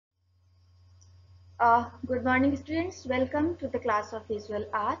Good morning, students. Welcome to the class of visual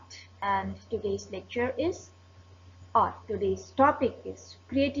art, and today's lecture is, or today's topic is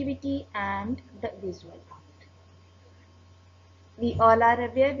creativity and the visual art. We all are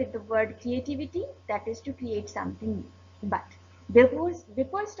aware with the word creativity, that is to create something new. But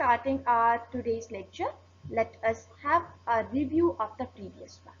before starting our today's lecture, let us have a review of the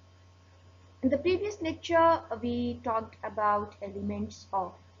previous one. In the previous lecture, we talked about elements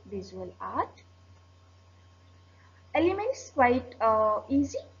of visual art. Elements quite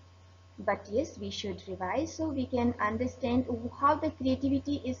easy, but yes, we should revise so we can understand how the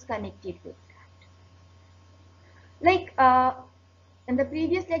creativity is connected with that. Like in the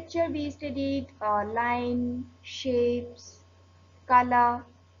previous lecture, we studied line, shapes, color,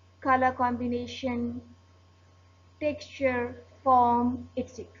 color combination, texture, form,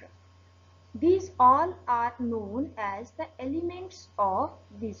 etc. These all are known as the elements of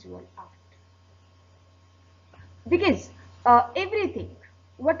visual art. Because everything,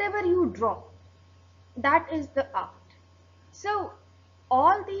 whatever you draw, that is the art. So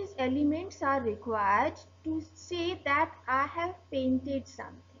all these elements are required to say that I have painted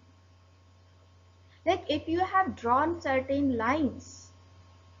something. Like if you have drawn certain lines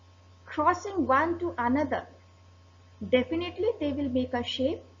crossing one to another, definitely they will make a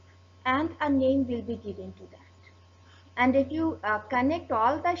shape and a name will be given to that. And if you connect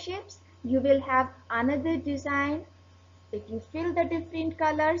all the shapes, you will have another design. If you fill the different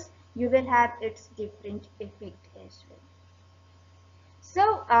colors, you will have its different effect as well.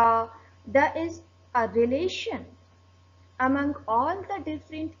 So there is a relation among all the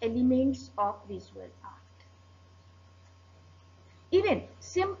different elements of visual art. Even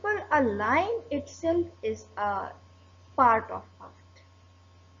simple a line itself is a part of art,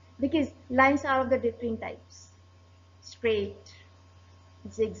 because lines are of the different types: straight,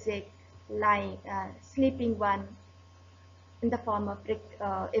 zigzag, line, sleeping one, in the form of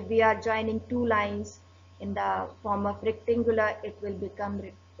if we are joining two lines in the form of rectangular, it will become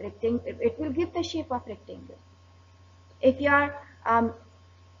rectangle. It will give the shape of rectangle. If you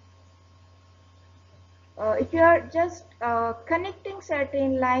are just connecting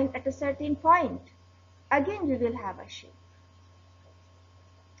certain line at a certain point, again you will have a shape.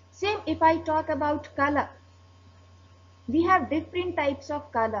 Same if I talk about color. We have different types of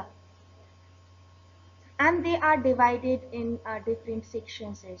color, and they are divided in different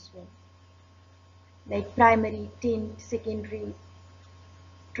sections as well, like primary, tint, secondary,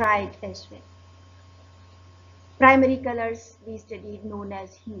 tried as well. Primary colors we studied known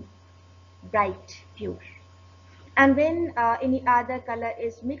as hue, bright, pure. And when any other color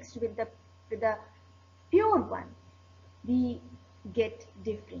is mixed with the pure one, we get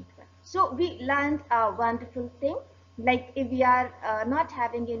different one. So we learned a wonderful thing. Like if we are not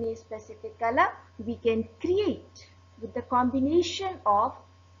having any specific color, we can create with the combination of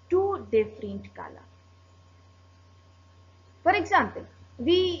two different color. For example,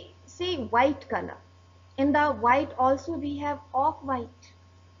 we say white color. In the white also we have off-white.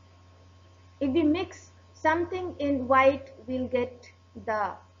 If we mix something in white, we'll get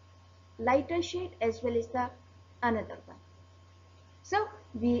the lighter shade as well as the another one. So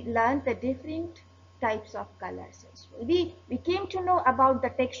we learned the different types of colors as well. We came to know about the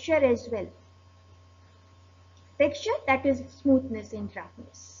texture as well. Texture, that is smoothness and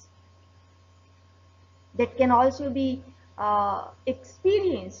roughness. That can also be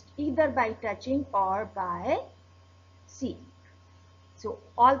experienced either by touching or by seeing. So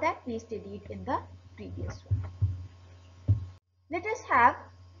all that we studied in the previous one. Let us have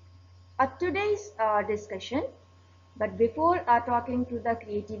today's discussion. But before talking to the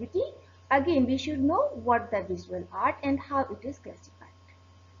creativity, again we should know what the visual art and how it is classified.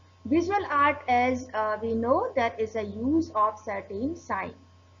 Visual art, as we know, that is a use of certain sign.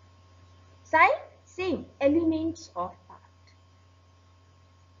 Sign, same elements of art.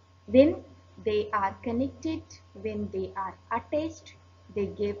 When they are connected, when they are attached, they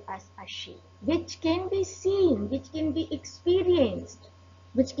give us a shape, which can be seen, which can be experienced,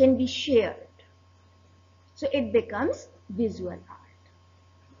 which can be shared. So it becomes visual art.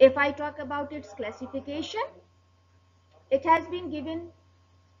 If I talk about its classification, it has been given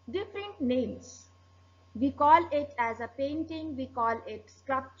different names. We call it as a painting, we call it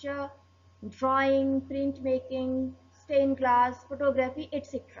sculpture, drawing, printmaking, stained glass, photography,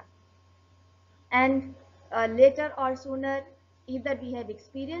 etc. And later or sooner, either we have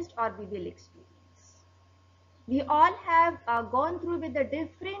experienced or we will experience. We all have gone through with the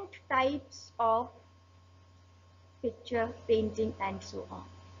different types of picture, painting, and so on.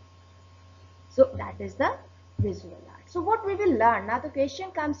 So that is the visual art. So what we will learn now, the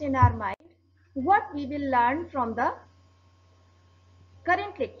question comes in our mind, what we will learn from the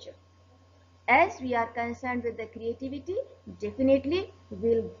current lecture. As we are concerned with the creativity, definitely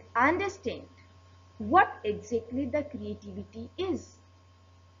we'll understand what exactly the creativity is.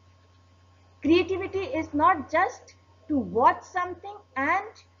 Creativity is not just to watch something and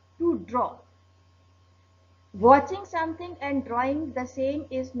to draw. Watching something and drawing the same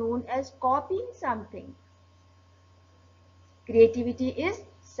is known as copying something. Creativity is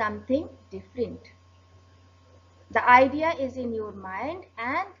something different. The idea is in your mind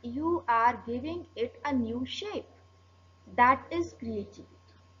and you are giving it a new shape. That is creativity.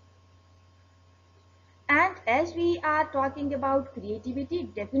 And as we are talking about creativity,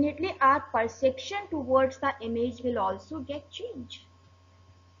 definitely our perception towards the image will also get changed.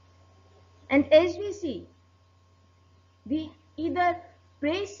 And as we see, we either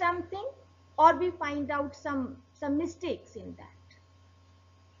praise something or we find out some mistakes in that.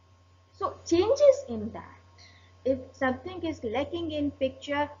 So changes in that. If something is lacking in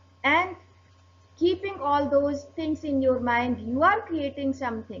picture and keeping all those things in your mind, you are creating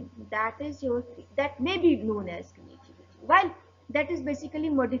something that may be known as creativity. While that is basically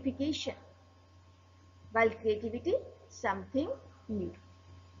modification. While creativity, something new.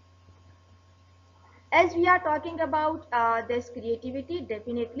 As we are talking about this creativity,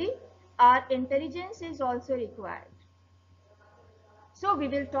 definitely our intelligence is also required. So we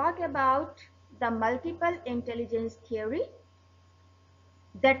will talk about the multiple intelligence theory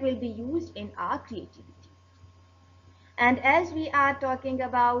that will be used in our creativity. And as we are talking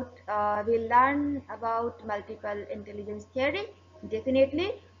about, we'll learn about multiple intelligence theory,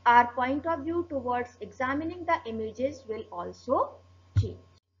 definitely our point of view towards examining the images will also change.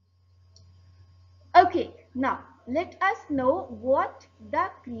 Okay, now let us know what the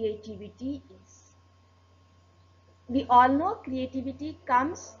creativity is. We all know creativity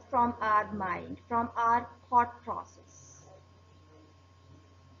comes from our mind, from our thought process.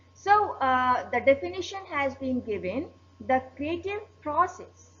 So the definition has been given. The creative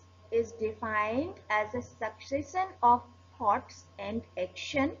process is defined as a succession of thoughts and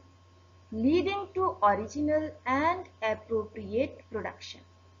action leading to original and appropriate production.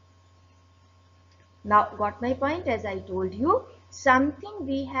 Now got my point? As I told you, something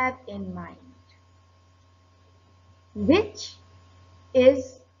we have in mind which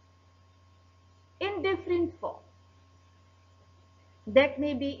is in different form. That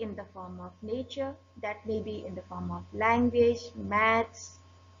may be in the form of nature, that may be in the form of language, maths,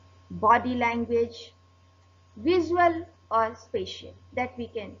 body language, visual or spatial that we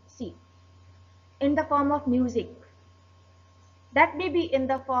can see. In the form of music, that may be in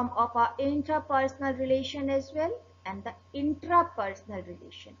the form of our interpersonal relation as well and the intrapersonal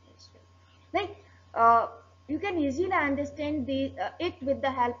relation as well. Like you can easily understand it with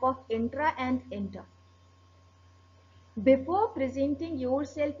the help of intra and inter. Before presenting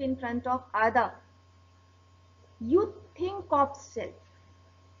yourself in front of other, you think of self,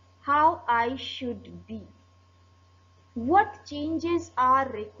 how I should be, what changes are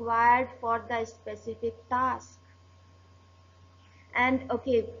required for the specific task. And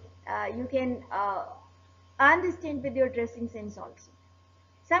okay, you can understand with your dressing sense also.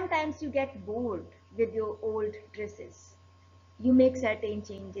 Sometimes you get bored with your old dresses. You make certain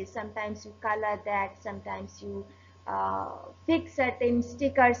changes. Sometimes you color that, sometimes you fix certain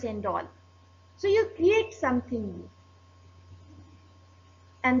stickers and all. So you create something new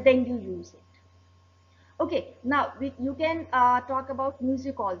and then you use it. Okay, now you can talk about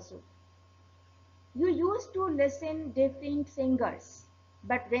music also. You used to listen different singers,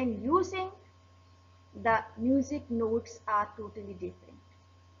 but when you sing, the music notes are totally different.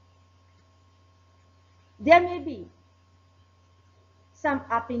 There may be some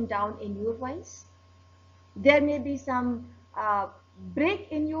up and down in your voice. There may be some break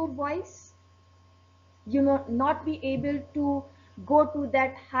in your voice. You may not be able to go to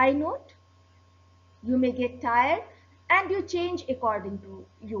that high note. You may get tired and you change according to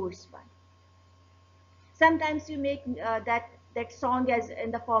yours one. Sometimes you make that song as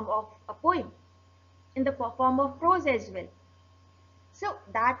in the form of a poem, in the form of prose as well. So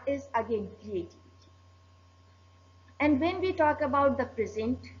that is again creativity. And when we talk about the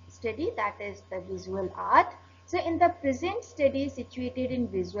present study, that is the visual art. So in the present study situated in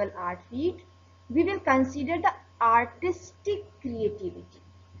visual art field, we will consider the artistic creativity.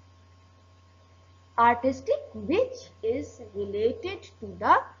 Artistic, which is related to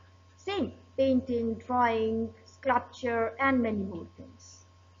the same painting, drawing, sculpture, and many more things.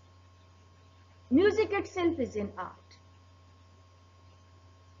 Music itself is an art.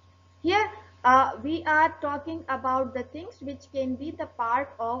 Here we are talking about the things which can be the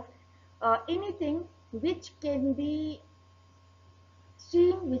part of anything which can be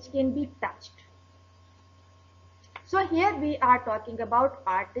seen, which can be touched. So here we are talking about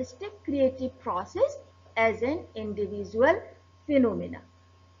artistic creative process as an individual phenomena.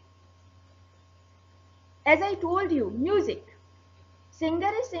 As I told you, music.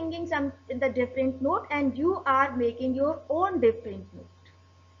 Singer is singing some in the different note and you are making your own different note.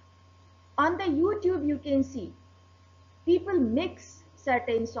 On the YouTube you can see people mix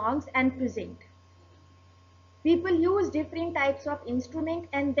certain songs and present. People use different types of instrument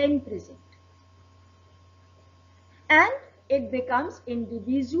and then present. And it becomes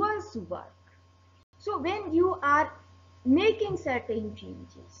individual's work. So when you are making certain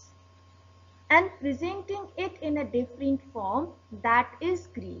changes and presenting it in a different form, that is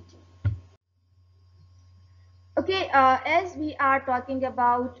creative. Okay, as we are talking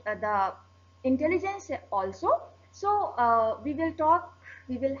about the intelligence also, so we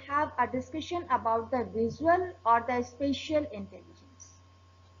will have a discussion about the visual or the spatial intelligence.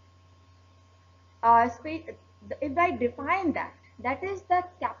 If I define that, that is the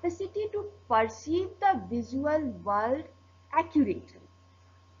capacity to perceive the visual world accurately.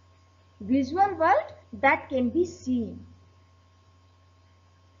 Visual world that can be seen.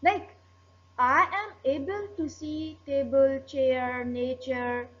 Like, I am able to see table, chair,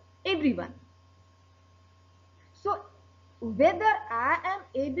 nature, everyone. So, whether I am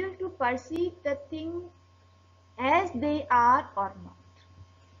able to perceive the thing as they are or not.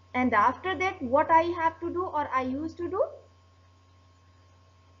 And after that, what I have to do or I used to do?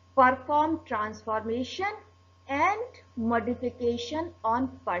 Perform transformation and modification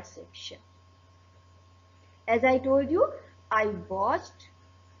on perception. As I told you, I watched.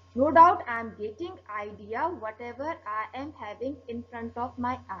 No doubt I am getting idea whatever I am having in front of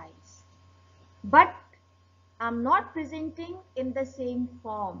my eyes. But I am not presenting in the same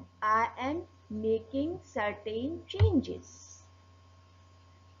form. I am making certain changes.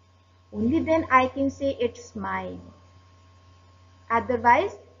 Only then I can say it's mine.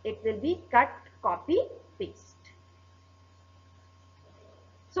 Otherwise, it will be cut, copy, paste.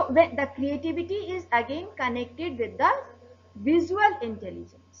 So when the creativity is again connected with the visual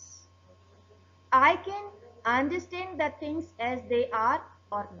intelligence. I can understand the things as they are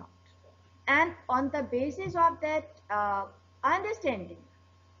or not. And on the basis of that understanding,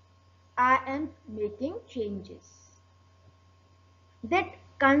 I am making changes. That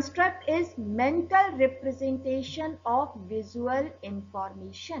construct is mental representation of visual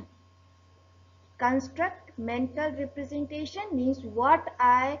information. Construct mental representation means what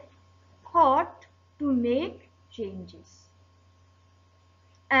I thought to make changes.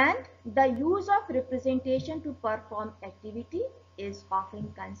 And the use of representation to perform activity is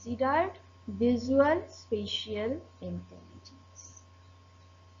often considered visual spatial intelligence.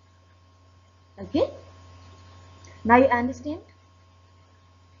 Okay? Now you understand?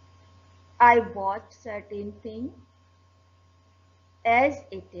 I watch certain thing as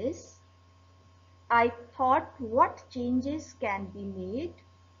it is. I thought what changes can be made,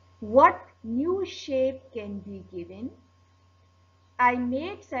 what new shape can be given. I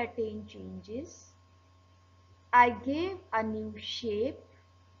made certain changes. I gave a new shape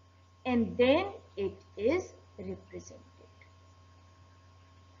and then it is represented.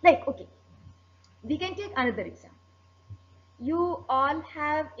 Like, okay, we can take another example. You all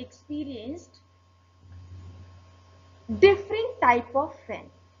have experienced different type of fan.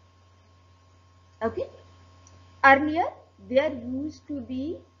 Okay, earlier there used to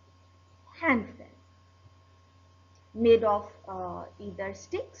be hand fan made of either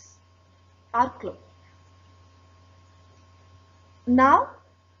sticks or cloth. Now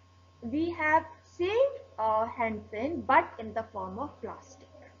we have same hand fan but in the form of plastic.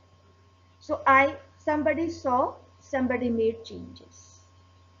 So somebody saw, somebody made changes.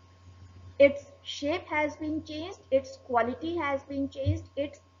 Its shape has been changed, its quality has been changed,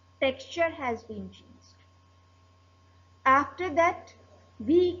 its texture has been changed. After that,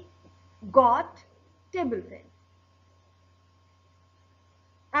 we got table fan.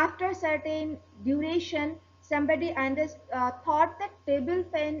 After certain duration, somebody thought that table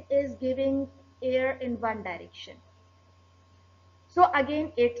fan is giving air in one direction. So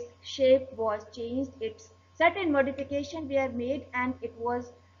again, its shape was changed, its certain modification were made and it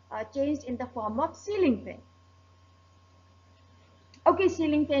was changed in the form of ceiling fan. Okay,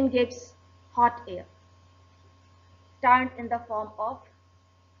 ceiling fan gives hot air, turned in the form of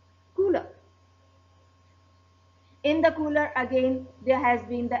cooler. In the cooler again, there has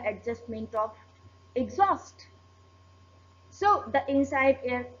been the adjustment of exhaust. So the inside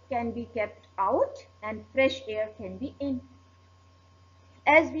air can be kept out and fresh air can be in.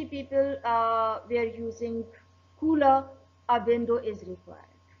 As we people were using cooler, a window is required.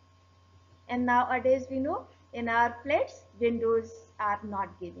 And nowadays we know in our flats, windows are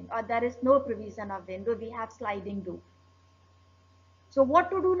not given, or there is no provision of window. We have sliding door. So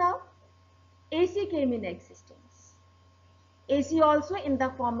what to do now? AC came in existence. AC also in the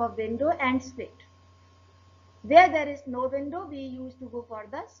form of window and split. Where there is no window, we used to go for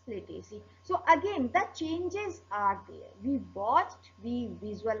the split AC. So again, the changes are there. We watched, we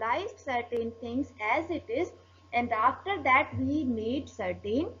visualized certain things as it is, and after that we made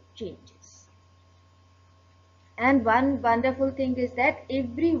certain changes. And one wonderful thing is that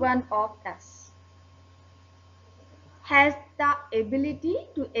every one of us has the ability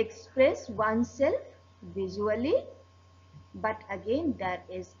to express oneself visually, but again there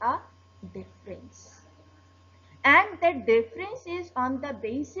is a difference. And that difference is on the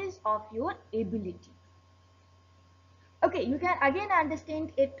basis of your ability. Okay, you can again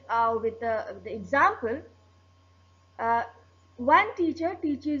understand it with the example. One teacher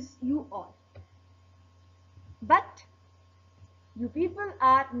teaches you all, but you people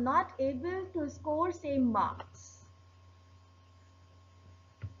are not able to score same marks.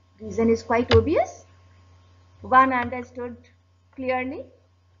 Reason is quite obvious. One understood clearly,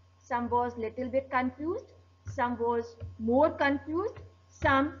 some was little bit confused, some was more confused,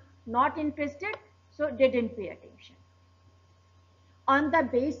 some not interested, so didn't pay attention. On the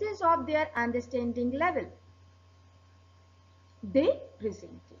basis of their understanding level, they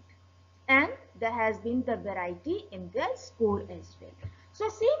presented, and there has been the variety in their score as well. So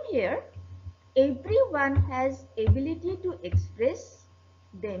same here, everyone has ability to express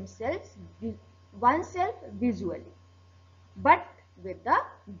themselves, oneself visually, but with the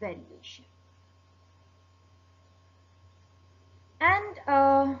variation. And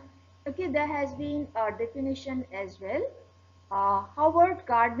okay, there has been a definition as well. Howard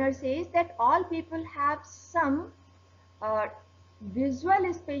Gardner says that all people have some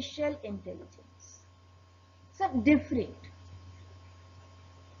visual spatial intelligence, so different.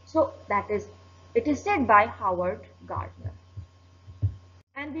 So it is said by Howard Gardner,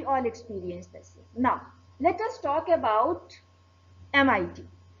 and we all experience the same. Now let us talk about MIT.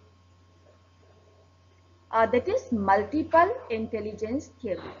 That is multiple intelligence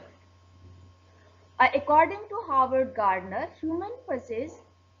theory. According to Howard Gardner, human possess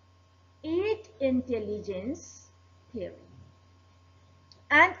 8 intelligence theory,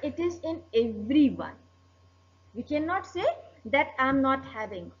 and it is in everyone. We cannot say that I am not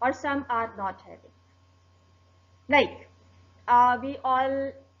having or some are not having. Like we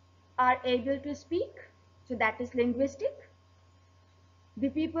all are able to speak, so that is linguistic. The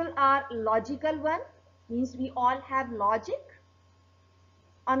people are logical one, means we all have logic.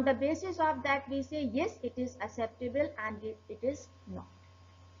 On the basis of that we say yes, it is acceptable, and it is not.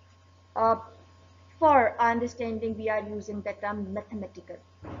 For understanding we are using the term mathematical,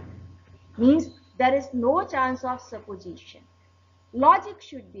 means there is no chance of supposition. Logic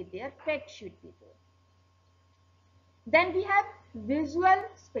should be there, fact should be there. Then we have visual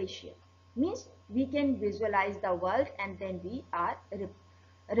spatial, means we can visualize the world and then we are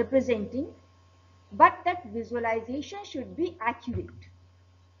representing, but that visualization should be accurate.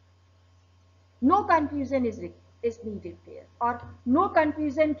 No confusion is needed there, or no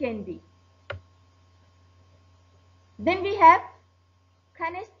confusion can be. Then we have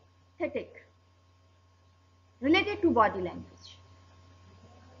kinesthetic, related to body language.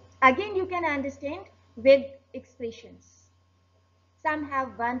 Again, you can understand with expressions. Some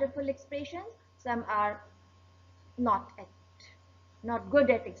have wonderful expressions, some are not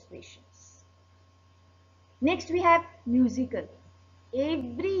good at expressions. Next we have musical.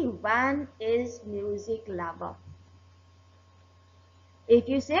 Everyone is music lover. If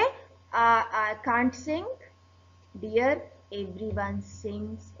you say I can't sing, dear, everyone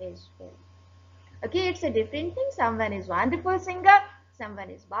sings as well. Okay, it's a different thing. Someone is wonderful singer, someone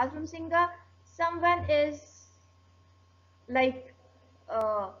is bathroom singer, someone is like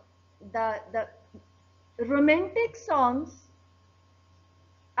the romantic songs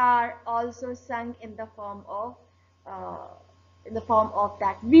are also sung in the form of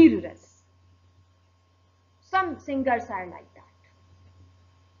that Veeras. Some singers are like that.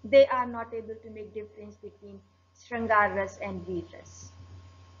 They are not able to make difference between Shringar Ras and Veer Ras.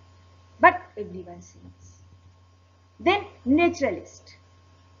 But everyone sings. Then naturalist.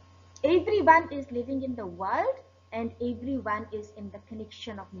 Everyone is living in the world and everyone is in the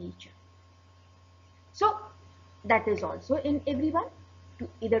connection of nature. So that is also in everyone,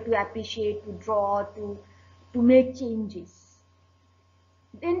 either to appreciate, to draw, to make changes.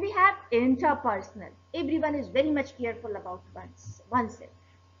 Then we have interpersonal. Everyone is very much careful about oneself.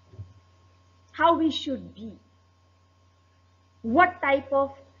 how we should be, what type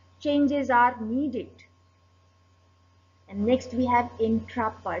of changes are needed. And next we have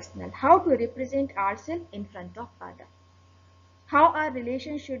intrapersonal, how to represent ourselves in front of other, how our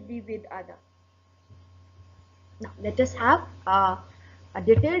relation should be with other. Now let us have a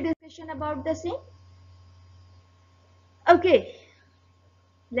detailed discussion about the same. Okay,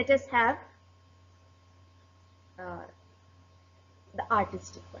 let us have uh, the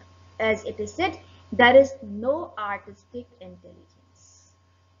artistic one. As it is said, there is no artistic intelligence.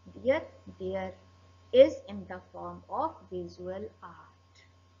 There is in the form of visual art.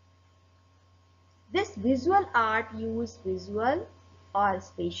 This visual art uses visual or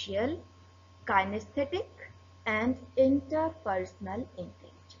spatial, kinesthetic, and interpersonal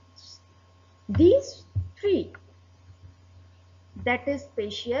intelligence. These three, that is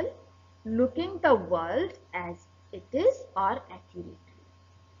spatial, looking the world as it is or accurately,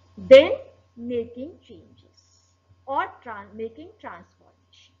 then making changes or making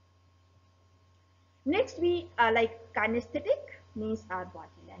transformation. Next we are like kinesthetic, means our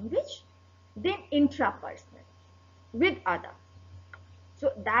body language, then intrapersonal, with other.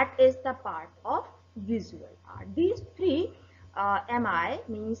 So that is the part of visual art. These three MI,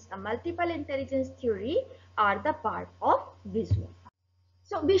 means a multiple intelligence theory, are the part of visual art.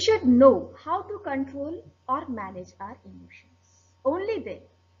 So we should know how to control or manage our emotions. Only then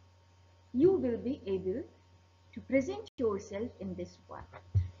you will be able to present yourself in this world.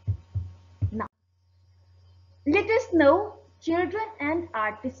 Now, let us know children and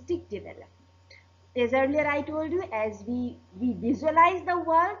artistic development. As earlier I told you, as we visualize the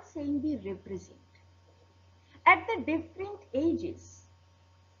world, saying we represent. At the different ages,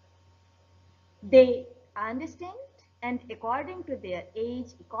 they understand, and according to their age,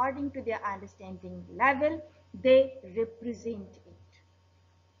 according to their understanding level, they represent it.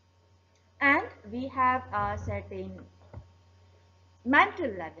 And we have a certain mental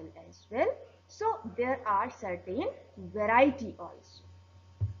level as well. So there are certain variety also.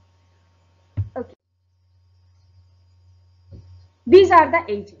 Okay. These are the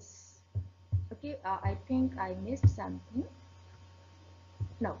ages. Okay, I think I missed something.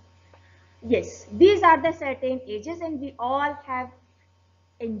 No. Yes, these are the certain ages, and we all have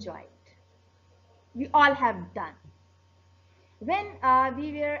enjoyed. We all have done. When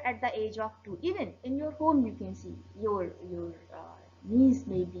we were at the age of 2, even in your home you can see your niece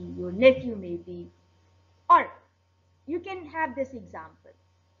maybe, your nephew maybe, or you can have this example.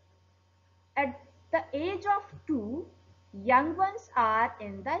 At the age of 2, young ones are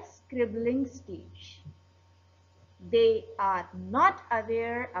in the scribbling stage. They are not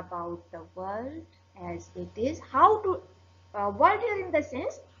aware about the world as it is, how to, world here in the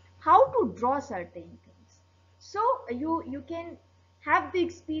sense, how to draw certain things. So you can have the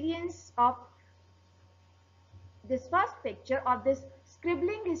experience of this first picture of this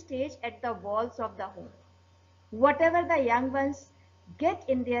scribbling stage at the walls of the home. Whatever the young ones get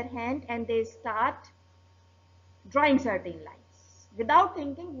in their hand, and they start drawing certain lines without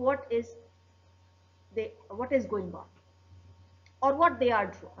thinking what is going on or what they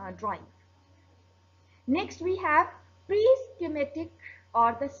are drawing. Next we have pre-schematic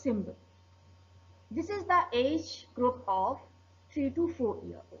or the symbol. This is the age group of 3 to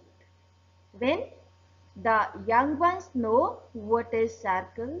 4-year old, when the young ones know what is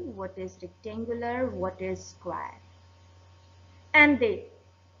circle, what is rectangular, what is square, and they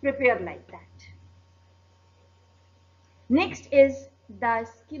prepare like that. Next is the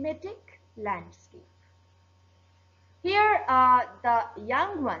schematic landscape. Here the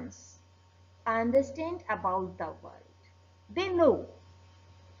young ones understand about the world. They know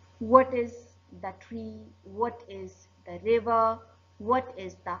what is the tree, what is the river, what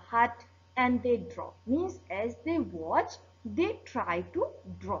is the hut, and they draw. Means as they watch, they try to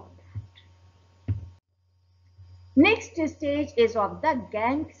draw that. Next stage is of the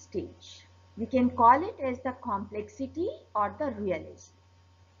gang stage. We can call it as the complexity or the realism.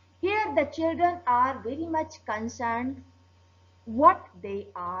 Here the children are very much concerned what they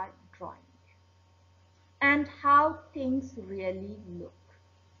are drawing and how things really look.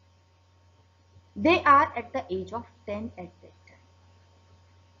 They are at the age of 10 at that time.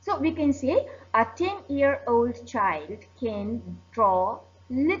 So we can say a 10-year-old child can draw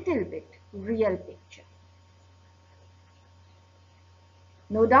little bit real picture.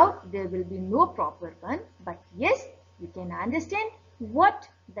 No doubt there will be no proper one, but yes, you can understand what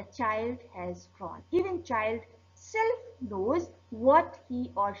the child has drawn. Even child self knows what he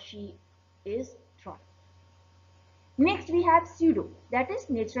or she is drawing. Next we have pseudo, that is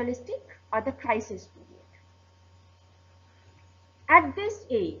naturalistic or the crisis period. At this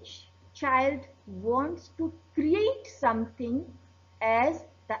age, child wants to create something as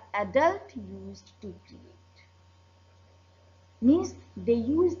the adult used to create. Means they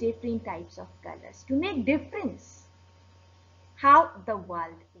use different types of colors to make difference how the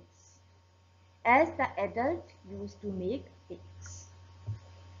world is as the adult used to make things.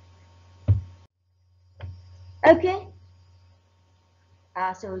 Okay,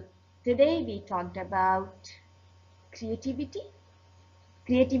 so today we talked about creativity.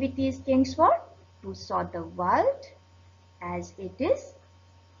 Creativity stands for to saw the world as it is,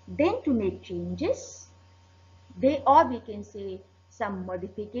 then to make changes, or we can say some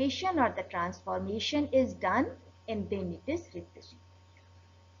modification or the transformation is done, and then it is represented.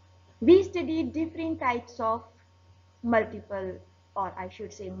 We studied different types of multiple, or I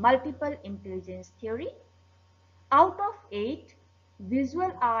should say multiple intelligence theory. Out of 8,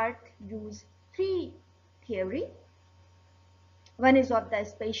 visual art use 3 theory. One is of the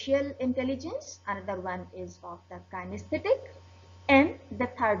spatial intelligence, another one is of the kinesthetic, and the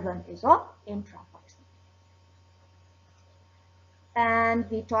third one is of intrapersonal. And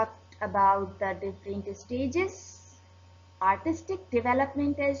we talked about the different stages, artistic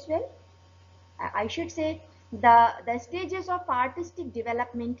development as well. I should say the stages of artistic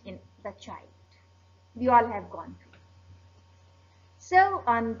development in the child. We all have gone through. So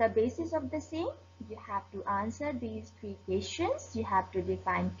on the basis of the same, you have to answer these 3 questions. You have to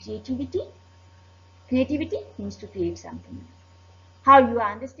define creativity. Creativity means to create something. How you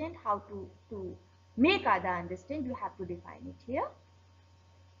understand, how to make other understand, you have to define it here.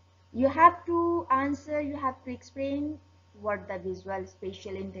 You have to answer, you have to explain what the visual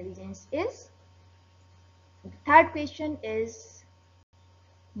spatial intelligence is. The third question is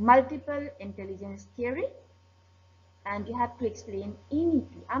multiple intelligence theory, and you have to explain any 2.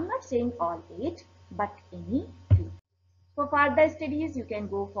 I'm not saying all 8, but any 2. For further studies, you can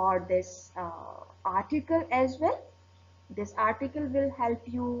go for this article as well. This article will help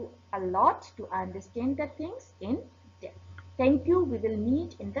you a lot to understand the things in depth. Thank you. We will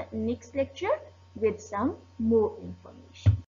meet in the next lecture with some more information.